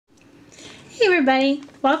Hey everybody,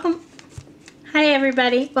 Hi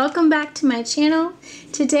everybody, welcome back to my channel.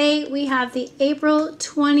 Today we have the April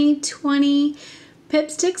 2020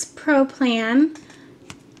 Pipsticks ProPlan.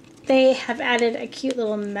 They have added a cute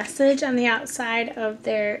little message on the outside of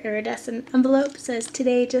their iridescent envelope. It says,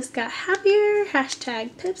 "Today just got happier,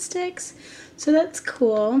 hashtag Pipsticks." So that's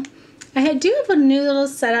cool. I do have a new little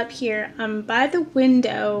setup here by the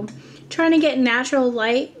window, trying to get natural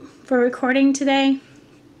light for recording today.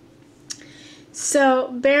 So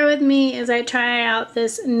bear with me as I try out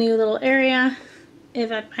this new little area. If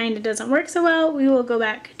I find it doesn't work so well, we will go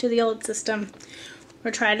back to the old system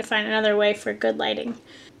or try to find another way for good lighting.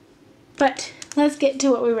 But let's get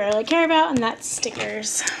to what we really care about, and that's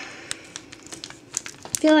stickers.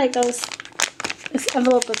 I feel like this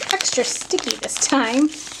envelope was extra sticky this time.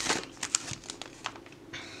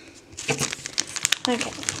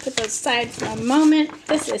 Okay, put those aside for a moment.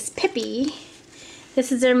 This is Pippi. This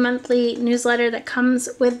is their monthly newsletter that comes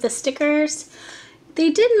with the stickers. They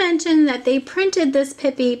did mention that they printed this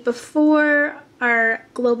Pippi before our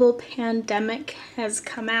global pandemic has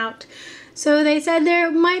come out. So they said there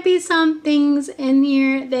might be some things in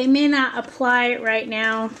here they may not apply right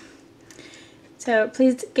now. So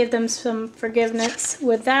please give them some forgiveness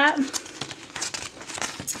with that.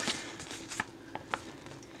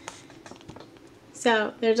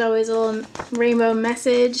 So there's always a little rainbow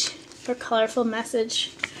message or colorful message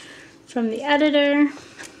from the editor.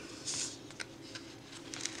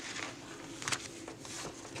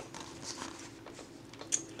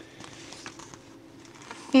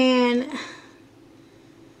 And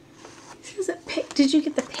this is a pic. Did you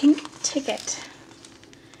get the pink ticket?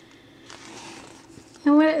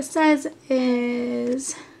 And what it says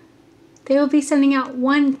is they will be sending out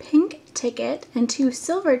 1 pink ticket and 2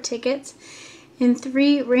 silver tickets in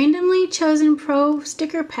 3 randomly chosen pro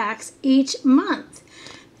sticker packs each month.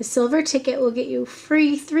 The silver ticket will get you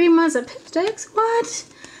free 3 months of Pipsticks. What?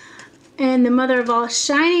 And the mother of all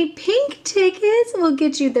shiny pink tickets will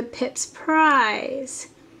get you the Pips prize.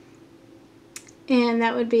 And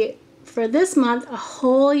that would be, for this month, a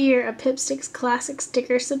whole year of Pipsticks classic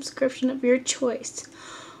sticker subscription of your choice.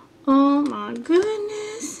 Oh my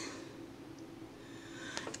goodness.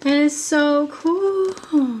 That is so cool.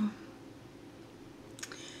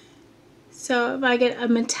 So if I get a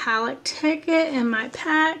metallic ticket in my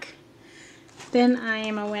pack, then I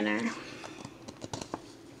am a winner.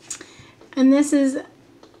 And this is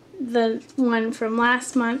the one from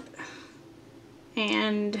last month.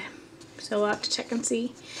 And so we'll have to check and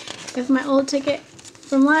see if my old ticket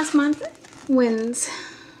from last month wins.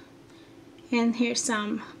 And here's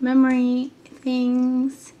some memory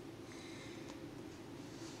things.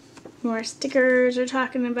 More stickers we're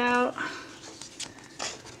talking about.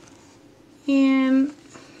 And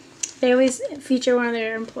they always feature one of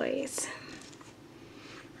their employees.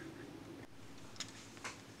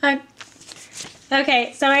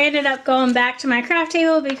 Okay, so I ended up going back to my craft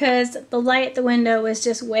table because the light at the window was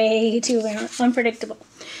just way too unpredictable.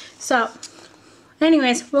 So,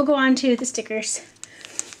 anyways, we'll go on to the stickers.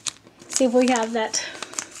 See if we have that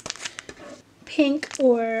pink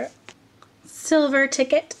or silver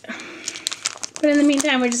ticket. But in the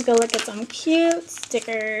meantime, we're just going to look at some cute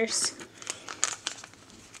stickers.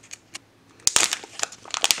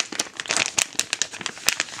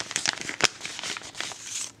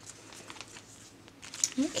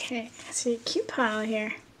 Okay, I see a cute pile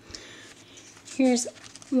here. Here's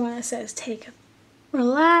one that says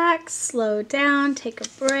relax, slow down, take a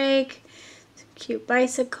break. Some cute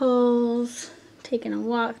bicycles, taking a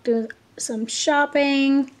walk, doing some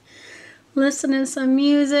shopping, listening to some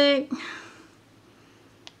music.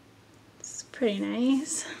 It's pretty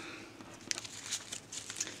nice.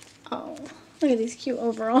 Oh, look at these cute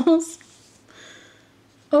overalls.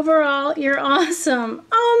 Overall, you're awesome.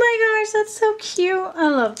 Oh my gosh, that's so cute. I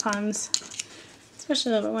love puns.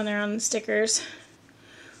 Especially love it when they're on the stickers.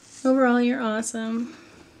 Overall, you're awesome.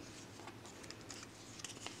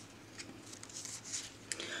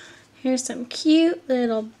 Here's some cute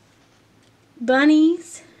little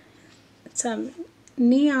bunnies. Some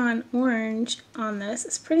neon orange on this.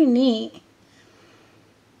 It's pretty neat.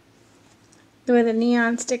 The way the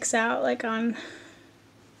neon sticks out like on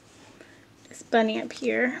this bunny up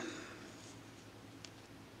here.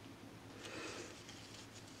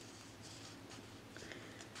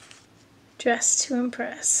 Dressed to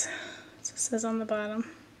impress. That's what it says on the bottom.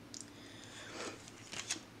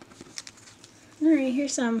 Alright,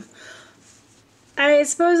 here's some. I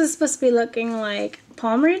suppose it's supposed to be looking like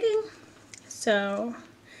palm reading. So,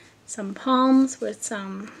 some palms with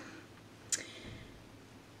some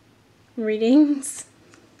readings.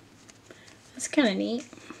 That's kind of neat.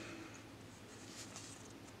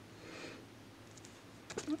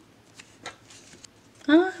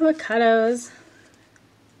 Oh, avocados.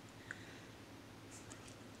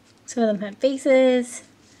 Some of them have faces.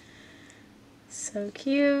 So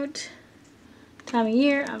cute. Time of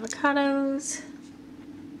year, avocados.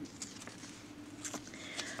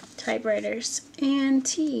 Typewriters and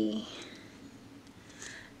tea.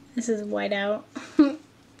 This is whiteout.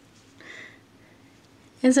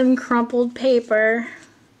 And some crumpled paper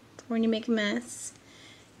for when you make a mess.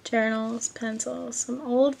 Journals, pencils, some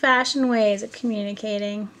old-fashioned ways of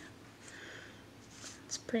communicating.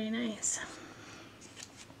 It's pretty nice.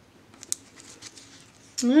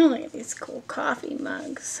 Oh, look at these cool coffee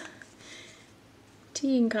mugs.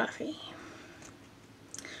 Tea and coffee.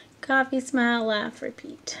 Coffee, smile, laugh,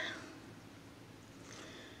 repeat.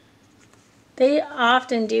 They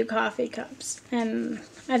often do coffee cups, and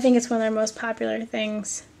I think it's one of their most popular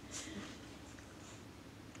things.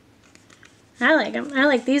 I like them. I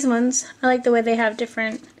like these ones. I like the way they have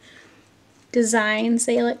different designs.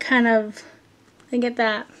 They look kind of, they get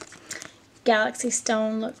that galaxy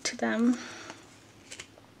stone look to them.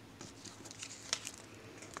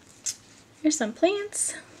 Here's some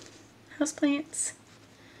plants, house plants.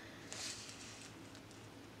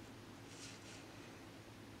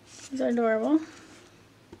 These are adorable.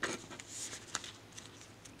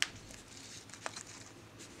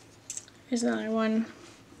 Here's another one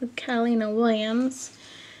with Catalina Williams.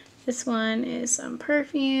 This one is some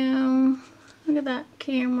perfume. Look at that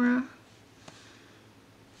camera.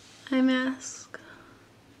 Eye mask.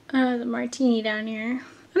 The martini down here.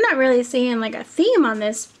 I'm not really seeing like a theme on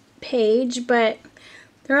this page, but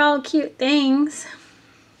they're all cute things.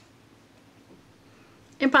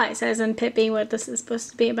 It probably says in Pippi what this is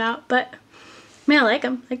supposed to be about, but I mean, I like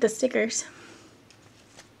them. I like the stickers.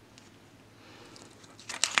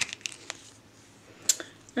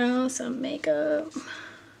 Oh, some makeup.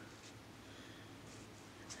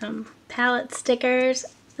 Some palette stickers.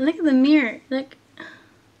 And look at the mirror. Look.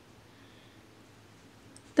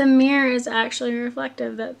 The mirror is actually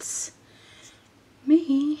reflective. That's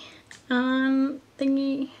me on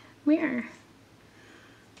the mirror.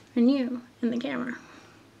 And you in the camera.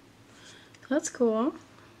 So that's cool.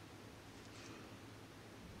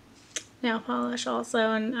 Nail polish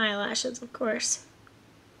also, and eyelashes, of course.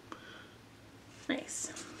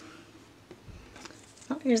 Nice.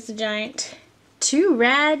 Oh, here's the giant. Too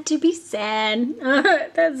rad to be sad.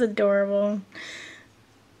 That's adorable.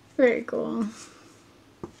 Very cool.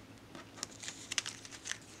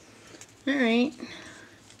 Alright.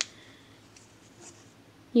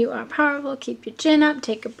 You are powerful. Keep your chin up.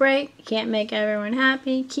 Take a break. You can't make everyone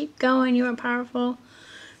happy. Keep going. You are powerful.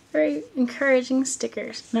 Very encouraging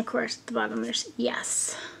stickers. And of course, at the bottom there's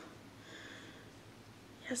yes.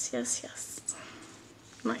 Yes, yes, yes.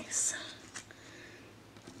 Nice.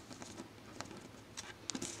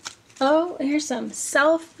 Oh, here's some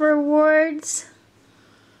self-rewards.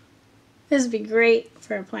 This would be great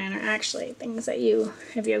for a planner, actually. Things that you,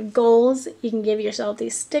 if you have goals, you can give yourself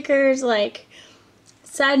these stickers like,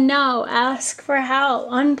 said no, ask for help,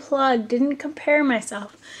 unplug, didn't compare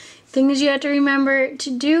myself. Things you have to remember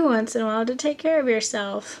to do once in a while to take care of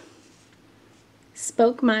yourself.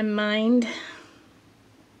 Spoke my mind.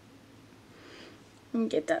 And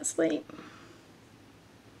get that sleep.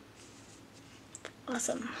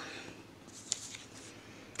 Awesome.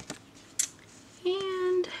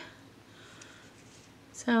 And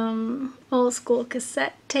some old school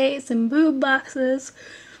cassette tapes and boob boxes.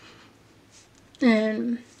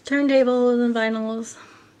 And turntables and vinyls.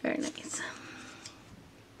 Very nice.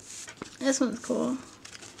 This one's cool.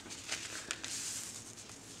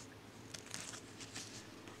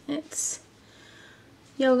 It's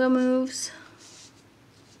yoga moves.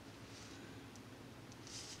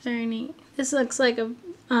 Very neat. This looks like a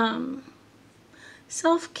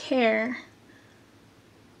self-care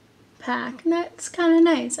pack. And that's kind of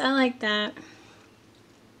nice. I like that.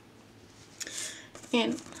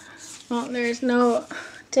 And, well, there's no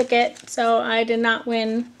ticket, so I did not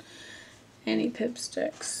win any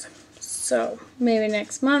Pipsticks. So, maybe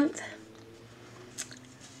next month.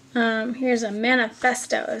 Here's a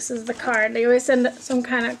manifesto. This is the card. They always send some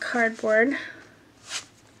kind of cardboard.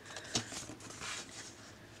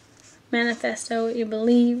 Manifesto what you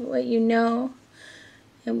believe, what you know,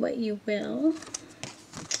 and what you will.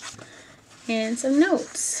 And some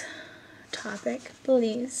notes. Topic,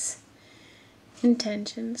 beliefs,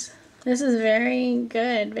 intentions. This is very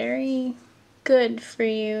good for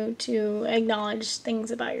you to acknowledge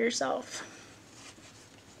things about yourself.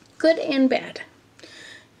 Good and bad.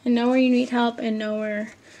 And know where you need help and know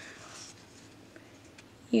where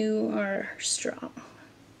you are strong.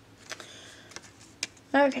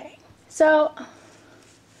 Okay. So,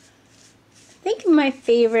 think my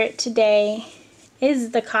favorite today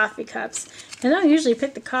is the coffee cups. I don't usually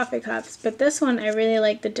pick the coffee cups, but this one I really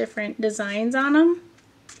like the different designs on them.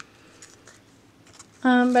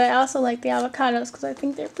 But I also like the avocados because I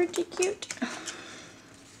think they're pretty cute.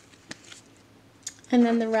 And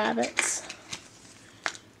then the rabbits.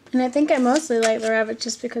 And I think I mostly like the rabbit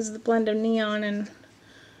just because of the blend of neon and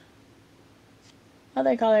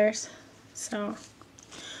other colors. So,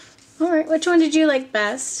 alright, which one did you like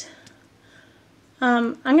best?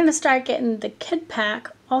 I'm going to start getting the kid pack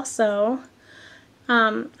also.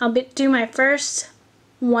 I'll do my first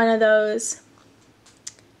one of those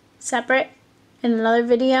separate in another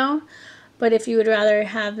video. But if you would rather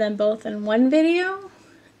have them both in one video,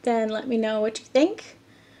 then let me know what you think.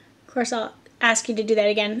 Of course, I'll ask you to do that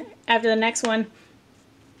again after the next one.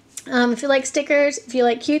 If you like stickers, if you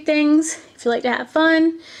like cute things, if you like to have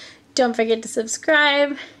fun, don't forget to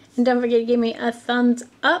subscribe. And don't forget to give me a thumbs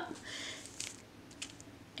up.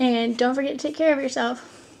 And don't forget to take care of yourself.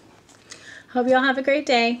 Hope you all have a great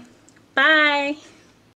day. Bye!